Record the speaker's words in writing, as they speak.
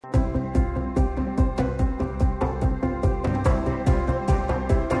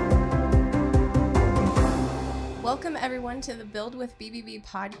Welcome everyone to the Build with BBB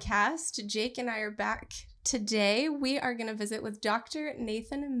podcast. Jake and I are back today. We are going to visit with Dr.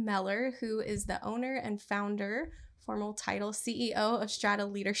 Nathan Mellor, who is the owner and founder, formal title CEO of Strata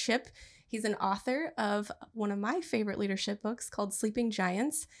Leadership. He's an author of one of my favorite leadership books called Sleeping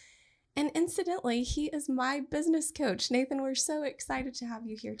Giants. And incidentally, he is my business coach. Nathan, we're so excited to have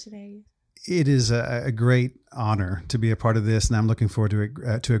you here today. It is a great honor to be a part of this, and I'm looking forward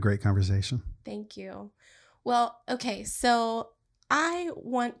to a great conversation. Thank you. Well, okay, so I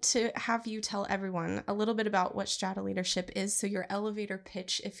want to have you tell everyone a little bit about what Strata Leadership is, so your elevator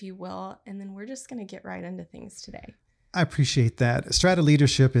pitch, if you will, and then we're just going to get right into things today. I appreciate that. Strata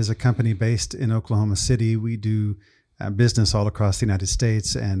Leadership is a company based in Oklahoma City. We do business all across the United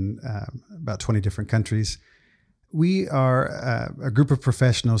States and about 20 different countries. We are a group of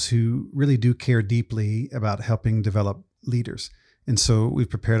professionals who really do care deeply about helping develop leaders. And so we've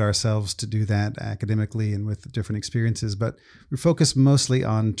prepared ourselves to do that academically and with different experiences, but we focus mostly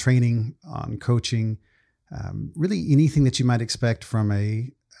on training, on coaching, really anything that you might expect from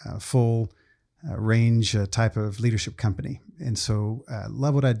a full range type of leadership company. And so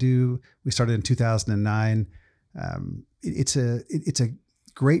love what I do. We started in 2009. It's a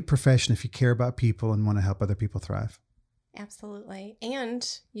great profession if you care about people and want to help other people thrive. Absolutely. And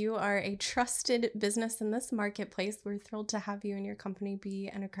you are a trusted business in this marketplace. We're thrilled to have you and your company be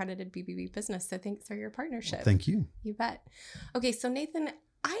an accredited BBB business. So thanks for your partnership. Well, thank you. You bet. Okay, so Nathan,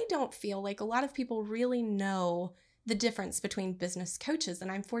 I don't feel like a lot of people really know the difference between business coaches.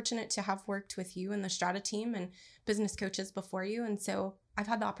 And I'm fortunate to have worked with you and the Strata team and business coaches before you. And so I've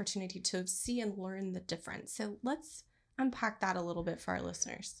had the opportunity to see and learn the difference. So let's unpack that a little bit for our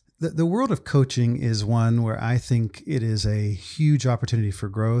listeners. The world of coaching is one where I think it is a huge opportunity for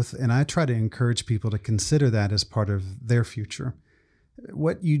growth, and I try to encourage people to consider that as part of their future.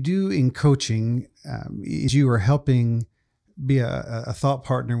 What you do in coaching is you are helping be a thought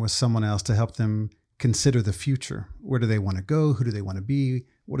partner with someone else to help them consider the future. Where do they want to go? Who do they want to be?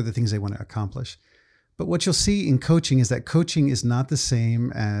 What are the things they want to accomplish? But what you'll see in coaching is that coaching is not the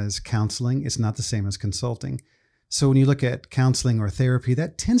same as counseling. It's not the same as consulting. So when you look at counseling or therapy,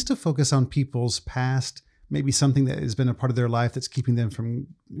 that tends to focus on people's past, maybe something that has been a part of their life that's keeping them from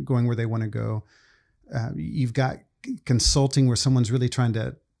going where they want to go. You've got consulting where someone's really trying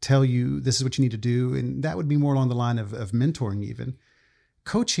to tell you this is what you need to do. And that would be more along the line of mentoring even.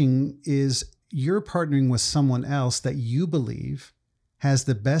 Coaching is you're partnering with someone else that you believe has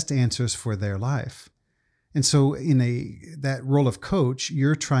the best answers for their life. And so in that role of coach,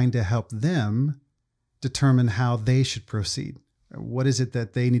 you're trying to help them determine how they should proceed. What is it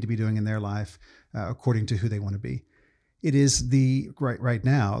that they need to be doing in their life according to who they want to be? It is right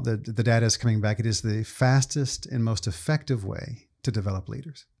now, the data is coming back. It is the fastest and most effective way to develop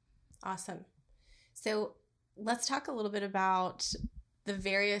leaders. Awesome. So let's talk a little bit about the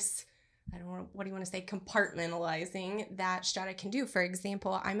various, what do you want to say, compartmentalizing that Strata can do. For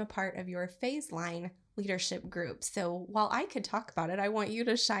example, I'm a part of your phase line leadership group. So while I could talk about it, I want you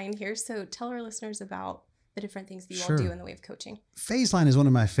to shine here. So tell our listeners about the different things that you all do in the way of coaching. Phase line is one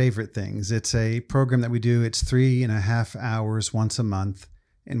of my favorite things. It's a program that we do. It's 3.5 hours once a month.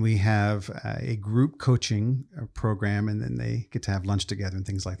 And we have a group coaching program, and then they get to have lunch together and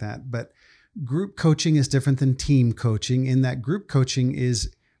things like that. But group coaching is different than team coaching. In that group coaching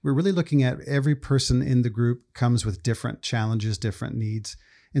we're really looking at every person in the group comes with different challenges, different needs.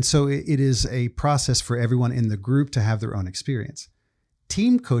 And so it is a process for everyone in the group to have their own experience.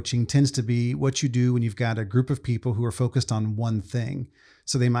 Team coaching tends to be what you do when you've got a group of people who are focused on one thing.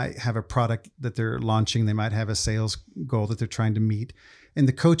 So they might have a product that they're launching. They might have a sales goal that they're trying to meet. And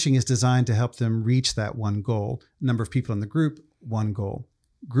the coaching is designed to help them reach that one goal. Number of people in the group, one goal.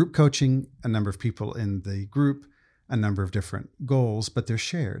 Group coaching, a number of people in the group, a number of different goals, but they're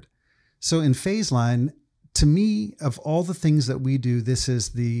shared. So in phase line, to me, of all the things that we do, this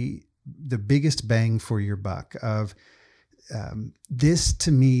is the biggest bang for your buck. This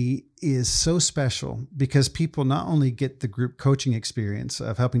to me is so special because people not only get the group coaching experience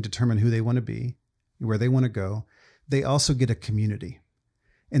of helping determine who they want to be, where they want to go, they also get a community.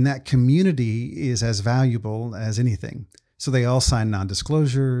 And that community is as valuable as anything. So they all sign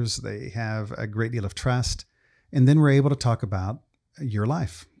non-disclosures, they have a great deal of trust, and then we're able to talk about your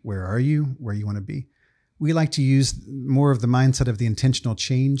life. Where are you? Where you want to be? We like to use more of the mindset of the intentional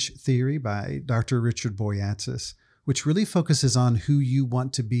change theory by Dr. Richard Boyatzis, which really focuses on who you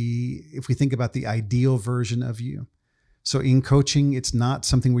want to be if we think about the ideal version of you. So in coaching, it's not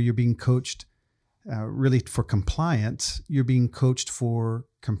something where you're being coached really for compliance. You're being coached for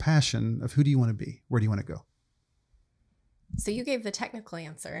compassion of who do you want to be? Where do you want to go? So you gave the technical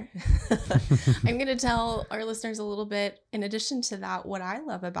answer. I'm going to tell our listeners a little bit. In addition to that, what I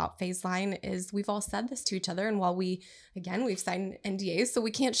love about Phase Line is we've all said this to each other. And while we've signed NDAs, so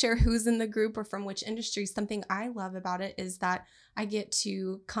we can't share who's in the group or from which industry. Something I love about it is that I get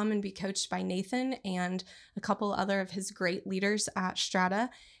to come and be coached by Nathan and a couple other of his great leaders at Strata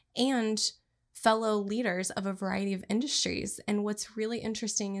and fellow leaders of a variety of industries. And what's really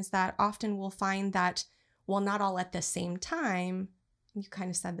interesting is that often we'll find that while not all at the same time, you kind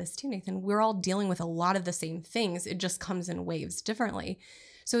of said this too, Nathan, we're all dealing with a lot of the same things. It just comes in waves differently.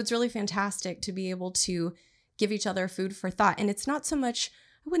 So it's really fantastic to be able to give each other food for thought. And it's not so much,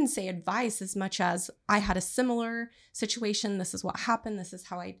 I wouldn't say advice as much as I had a similar situation. This is what happened. This is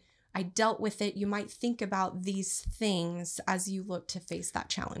how I dealt with it. You might think about these things as you look to face that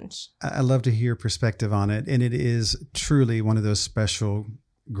challenge. I love to hear your perspective on it. And it is truly one of those special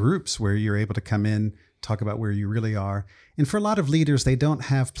groups where you're able to come in, talk about where you really are. And for a lot of leaders, they don't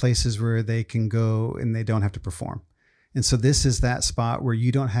have places where they can go and they don't have to perform. And so this is that spot where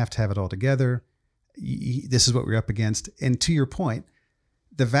you don't have to have it all together. This is what we're up against. And to your point,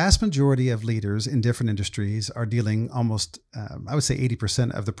 the vast majority of leaders in different industries are dealing almost, I would say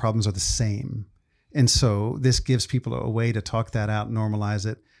 80% of the problems are the same. And so this gives people a way to talk that out, normalize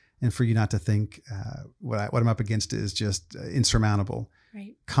it, and for you not to think what I'm up against is just insurmountable.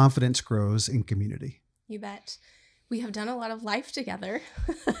 Right. Confidence grows in community. You bet. We have done a lot of life together.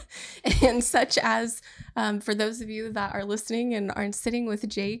 And such as for those of you that are listening and aren't sitting with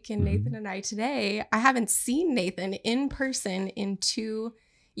Jake and Nathan and I today, I haven't seen Nathan in person in 2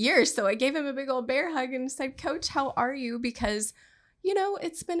 years. So I gave him a big old bear hug and said, Coach, how are you? Because,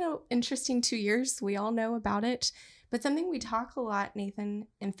 it's been an interesting 2 years. We all know about it. But something we talk a lot, Nathan,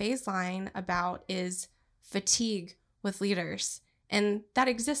 in Phase Line about is fatigue with leaders. And that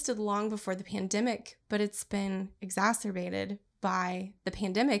existed long before the pandemic, but it's been exacerbated by the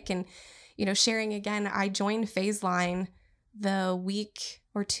pandemic. And, sharing again, I joined Phase Line the week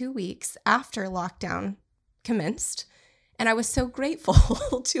or 2 weeks after lockdown commenced. And I was so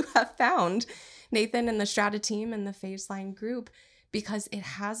grateful to have found Nathan and the Strata team and the Phase Line group because it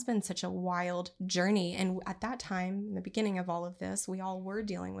has been such a wild journey. And at that time, in the beginning of all of this, we all were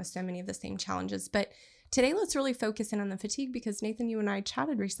dealing with so many of the same challenges. But today, let's really focus in on the fatigue because Nathan, you and I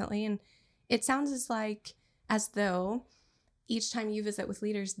chatted recently, and it sounds as though each time you visit with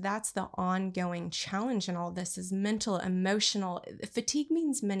leaders, that's the ongoing challenge in all this is mental, emotional. Fatigue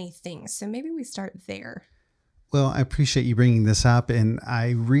means many things. So maybe we start there. Well, I appreciate you bringing this up, and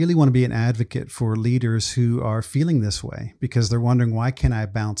I really want to be an advocate for leaders who are feeling this way because they're wondering, why can't I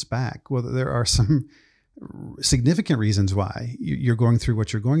bounce back? Well, there are some significant reasons why you're going through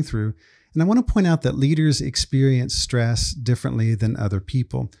what you're going through. And I want to point out that leaders experience stress differently than other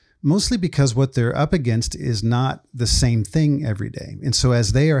people, mostly because what they're up against is not the same thing every day. And so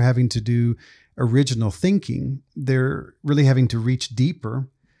as they are having to do original thinking, they're really having to reach deeper,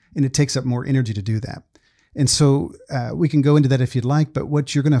 and it takes up more energy to do that. And so we can go into that if you'd like, but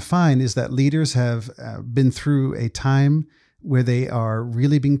what you're going to find is that leaders have been through a time where they are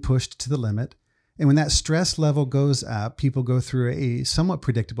really being pushed to the limit. And when that stress level goes up, people go through a somewhat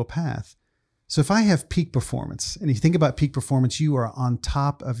predictable path. So if I have peak performance, and you think about peak performance, you are on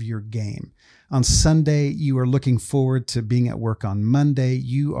top of your game. On Sunday, you are looking forward to being at work on Monday.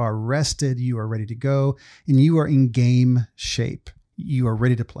 You are rested, you are ready to go, and you are in game shape. You are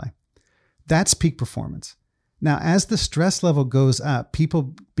ready to play. That's peak performance. Now, as the stress level goes up,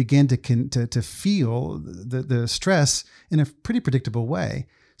 people begin to feel the stress in a pretty predictable way.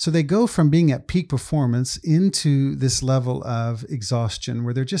 So they go from being at peak performance into this level of exhaustion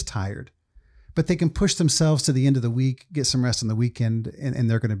where they're just tired. But they can push themselves to the end of the week, get some rest on the weekend, and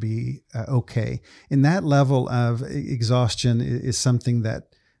they're going to be okay. And that level of exhaustion is something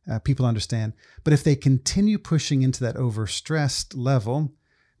that people understand. But if they continue pushing into that overstressed level,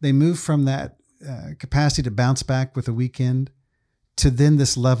 they move from that capacity to bounce back with a weekend to then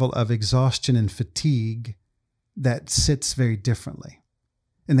this level of exhaustion and fatigue that sits very differently.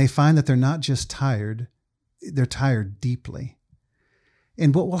 And they find that they're not just tired, they're tired deeply.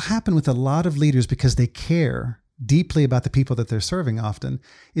 And what will happen with a lot of leaders, because they care deeply about the people that they're serving often,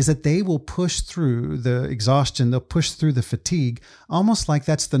 is that they will push through the exhaustion, they'll push through the fatigue, almost like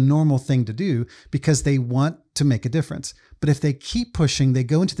that's the normal thing to do because they want to make a difference. But if they keep pushing, they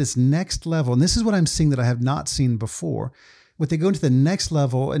go into this next level. And this is what I'm seeing that I have not seen before. What they go into the next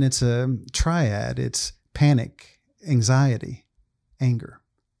level, and it's a triad. It's panic, anxiety, anger.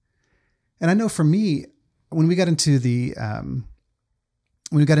 And I know for me, when we got into the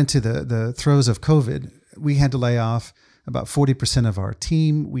throes of COVID, we had to lay off about 40% of our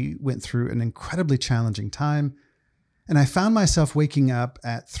team. We went through an incredibly challenging time. And I found myself waking up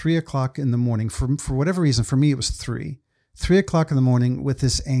at 3:00 in the morning. For whatever reason, for me, it was 3:00 in the morning with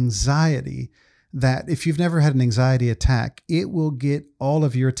this anxiety that if you've never had an anxiety attack, it will get all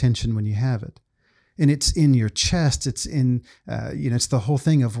of your attention when you have it. And it's in your chest. It's in, it's the whole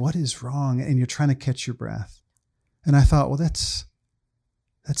thing of what is wrong. And you're trying to catch your breath. And I thought, well, that's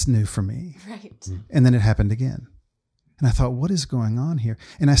new for me. Right. And then it happened again. And I thought, what is going on here?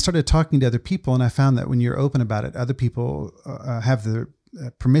 And I started talking to other people, and I found that when you're open about it, other people have the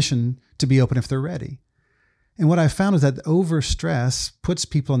permission to be open if they're ready. And what I found is that overstress puts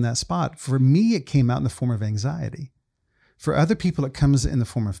people in that spot. For me, it came out in the form of anxiety. For other people, it comes in the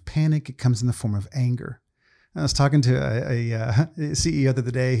form of panic. It comes in the form of anger. I was talking to a CEO the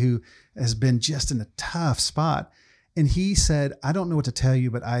other day who has been just in a tough spot. And he said, I don't know what to tell you,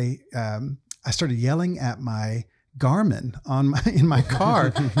 but I started yelling at my Garmin in my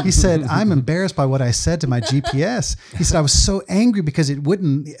car. He said, I'm embarrassed by what I said to my GPS. He said, I was so angry because it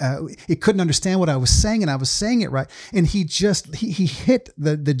couldn't understand what I was saying, and I was saying it right. And he hit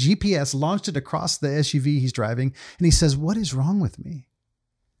the GPS, launched it across the SUV he's driving. And he says, what is wrong with me?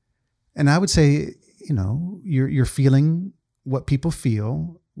 And I would say, you're feeling what people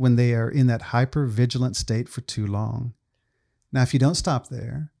feel when they are in that hyper vigilant state for too long. Now, if you don't stop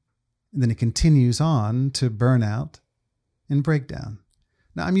there, and then it continues on to burnout and breakdown.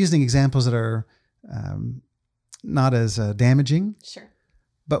 Now, I'm using examples that are not as damaging. Sure.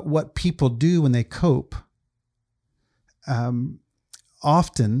 But what people do when they cope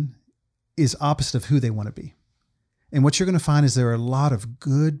often is opposite of who they want to be. And what you're going to find is there are a lot of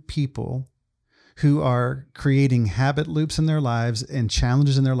good people who are creating habit loops in their lives and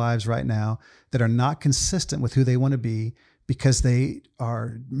challenges in their lives right now that are not consistent with who they want to be, because they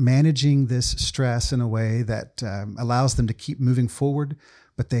are managing this stress in a way that allows them to keep moving forward,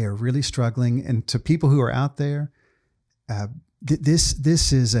 but they are really struggling. And to people who are out there,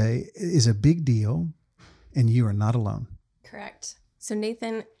 this is a big deal, and you are not alone. Correct. So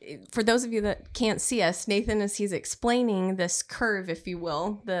Nathan, for those of you that can't see us, Nathan, as he's explaining this curve, if you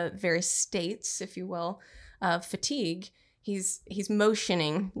will, the various states, if you will, of fatigue, he's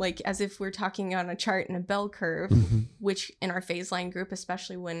motioning like as if we're talking on a chart in a bell curve, which in our phase line group,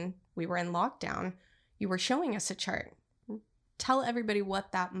 especially when we were in lockdown, you were showing us a chart. Tell everybody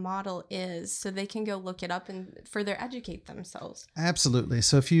what that model is so they can go look it up and further educate themselves. Absolutely.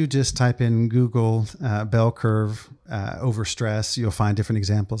 So if you just type in Google bell curve overstress, you'll find different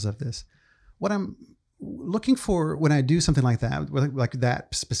examples of this. What I'm looking for when I do something like that, like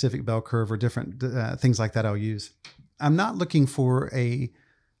that specific bell curve or different things like that I'll use, I'm not looking for a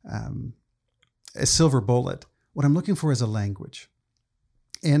silver bullet. What I'm looking for is a language.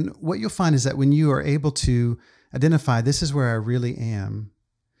 And what you'll find is that when you are able to identify this is where I really am,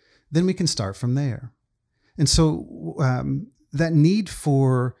 then we can start from there. And so that need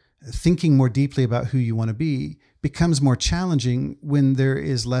for thinking more deeply about who you want to be becomes more challenging when there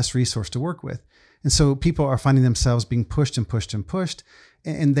is less resource to work with. And so people are finding themselves being pushed and pushed and pushed,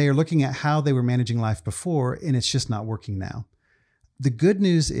 and they are looking at how they were managing life before, and it's just not working now. The good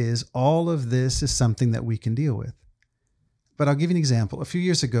news is all of this is something that we can deal with. But I'll give you an example. A few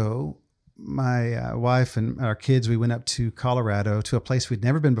years ago, my wife and our kids, we went up to Colorado to a place we'd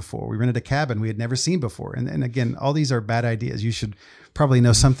never been before. We rented a cabin we had never seen before. And again, all these are bad ideas. You should probably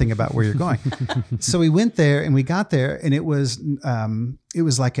know something about where you're going. So we went there and we got there, and it was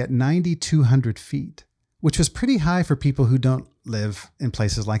like at 9,200 feet, which was pretty high for people who don't live in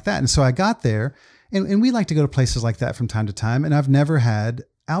places like that. And so I got there, and we like to go to places like that from time to time. And I've never had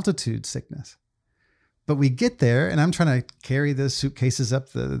altitude sickness. But we get there, and I'm trying to carry the suitcases up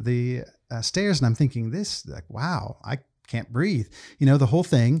the stairs, and I'm thinking, wow, I can't breathe, the whole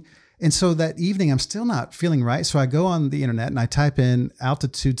thing. And so that evening, I'm still not feeling right. So I go on the internet and I type in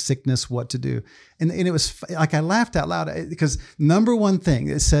altitude sickness, what to do. And it was like, I laughed out loud because number one thing,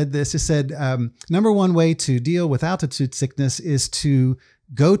 it said, number one way to deal with altitude sickness is to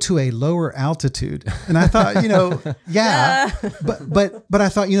go to a lower altitude. And I thought, yeah, but I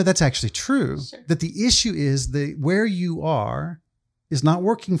thought, that's actually true. Sure. That the issue is where you are is not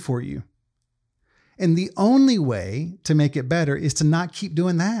working for you. And the only way to make it better is to not keep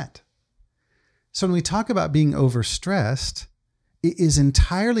doing that. So when we talk about being overstressed, it is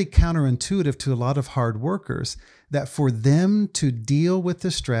entirely counterintuitive to a lot of hard workers that for them to deal with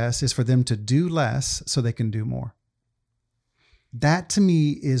the stress is for them to do less so they can do more. That to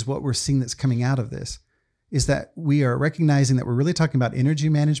me is what we're seeing that's coming out of this, is that we are recognizing that we're really talking about energy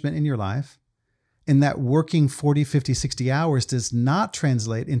management in your life, and that working 40, 50, 60 hours does not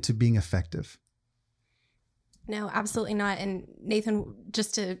translate into being effective. No, absolutely not. And Nathan,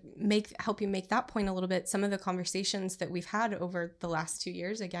 just to help you make that point a little bit, some of the conversations that we've had over the last 2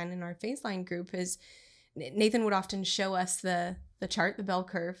 years, again, in our phase line group, is Nathan would often show us the chart, the bell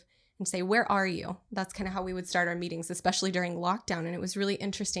curve, and say, where are you? That's kind of how we would start our meetings, especially during lockdown. And it was really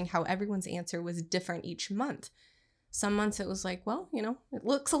interesting how everyone's answer was different each month. Some months it was like, well, it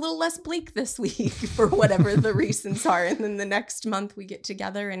looks a little less bleak this week for whatever the reasons are. And then the next month we get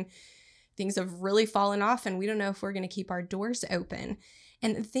together and things have really fallen off and we don't know if we're going to keep our doors open.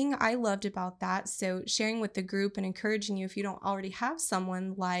 And the thing I loved about that, so sharing with the group and encouraging you, if you don't already have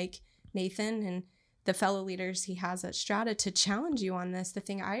someone like Nathan and the fellow leaders he has at Strata to challenge you on this, the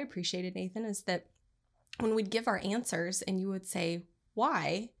thing I appreciated, Nathan, is that when we'd give our answers and you would say,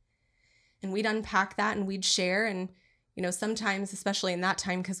 why? And we'd unpack that and we'd share. And, sometimes, especially in that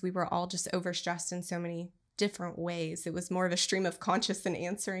time, because we were all just overstressed in so many different ways, it was more of a stream of conscious than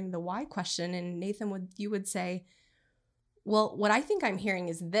answering the why question. And Nathan, you would say, well, what I think I'm hearing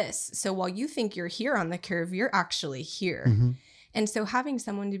is this. So while you think you're here on the curve, you're actually here. Mm-hmm. And so having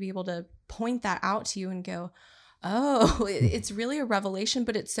someone to be able to point that out to you and go, oh, it's really a revelation,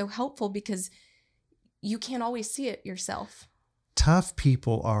 but it's so helpful because you can't always see it yourself. Tough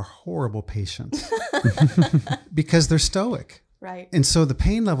people are horrible patients because they're stoic. Right. And so the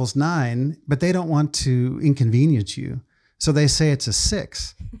pain level's 9, but they don't want to inconvenience you. So they say it's a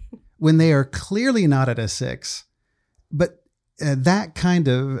 6 when they are clearly not at a 6. But that kind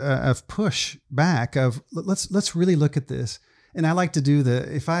of push back of let's really look at this. And I like to do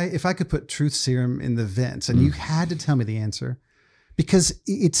if I could put truth serum in the vents and you had to tell me the answer, because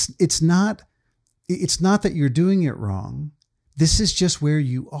it's not that you're doing it wrong. This is just where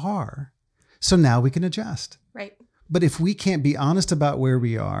you are. So now we can adjust. Right. But if we can't be honest about where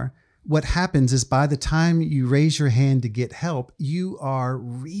we are, what happens is by the time you raise your hand to get help, you are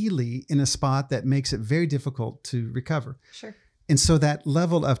really in a spot that makes it very difficult to recover. Sure. And so that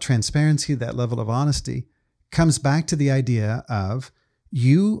level of transparency, that level of honesty comes back to the idea of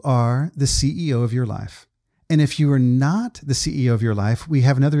you are the CEO of your life. And if you are not the CEO of your life, we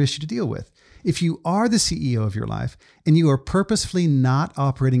have another issue to deal with. If you are the CEO of your life and you are purposefully not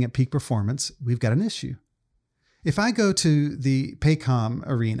operating at peak performance, we've got an issue. If I go to the Paycom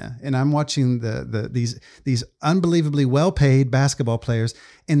arena and I'm watching these unbelievably well-paid basketball players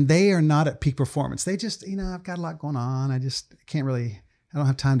and they are not at peak performance, they just, I've got a lot going on. I don't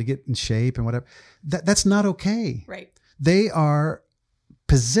have time to get in shape and whatever. That's not okay. Right. They are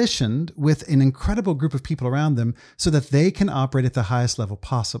positioned with an incredible group of people around them so that they can operate at the highest level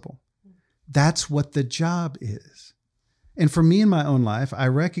possible. That's what the job is. And for me in my own life, I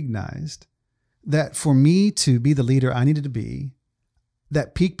recognized that for me to be the leader I needed to be,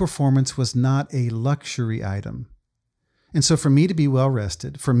 that peak performance was not a luxury item. And so for me to be well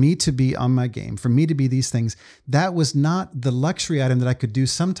rested, for me to be on my game, for me to be these things, that was not the luxury item that I could do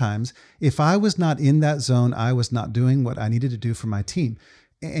sometimes. If I was not in that zone, I was not doing what I needed to do for my team.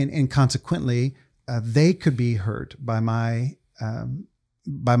 And consequently, they could be hurt by my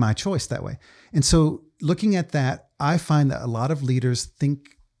choice that way. And so looking at that, I find that a lot of leaders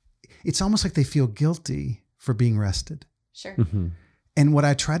think it's almost like they feel guilty for being rested. Sure. Mm-hmm. And what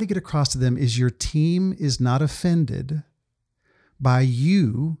I try to get across to them is your team is not offended by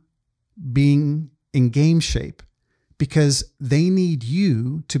you being in game shape, because they need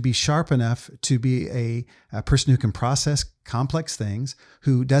you to be sharp enough to be a person who can process complex things,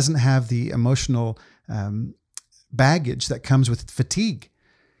 who doesn't have the emotional baggage that comes with fatigue.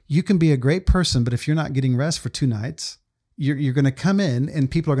 You can be a great person, but if you're not getting rest for 2 nights, you're going to come in and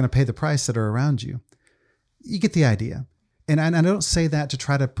people are going to pay the price that are around you. You get the idea. And I don't say that to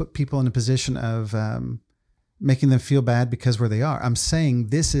try to put people in a position of making them feel bad because where they are. I'm saying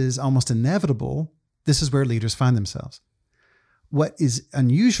this is almost inevitable. This is where leaders find themselves. What is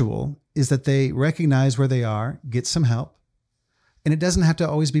unusual is that they recognize where they are, get some help, and it doesn't have to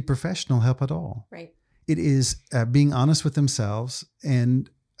always be professional help at all. Right. It is being honest with themselves and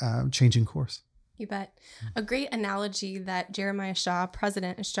changing course. You bet. A great analogy that Jeremiah Shaw,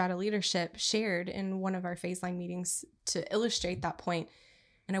 president of Strata Leadership, shared in one of our phase line meetings to illustrate that point.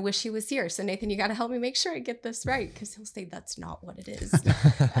 And I wish he was here. So Nathan, you got to help me make sure I get this right, because he'll say that's not what it is.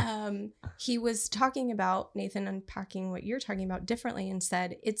 He was talking about, Nathan, unpacking what you're talking about differently, and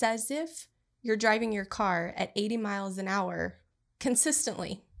said, it's as if you're driving your car at 80 miles an hour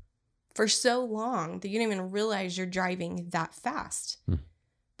consistently for so long that you don't even realize you're driving that fast.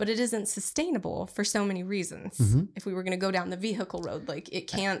 But it isn't sustainable for so many reasons. Mm-hmm. If we were going to go down the vehicle road, like it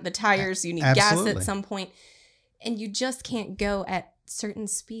can't, the tires, you need Absolutely. Gas at some point, and you just can't go at certain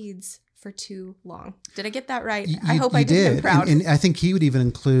speeds for too long. Did I get that right? You, I hope I did him proud. And I think he would even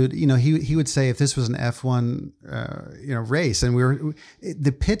include, he would say if this was an F1, race and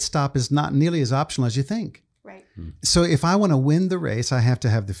the pit stop is not nearly as optional as you think. Right. So if I want to win the race, I have to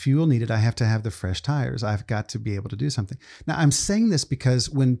have the fuel needed. I have to have the fresh tires. I've got to be able to do something. Now I'm saying this because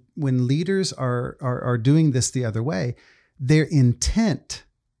when leaders are doing this the other way, their intent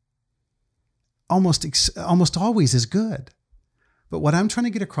almost always is good. But what I'm trying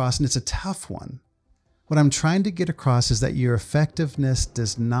to get across, and it's a tough one, what I'm trying to get across is that your effectiveness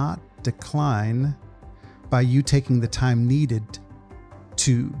does not decline by you taking the time needed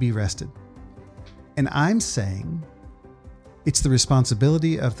to be rested. And I'm saying it's the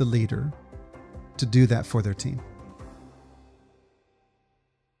responsibility of the leader to do that for their team.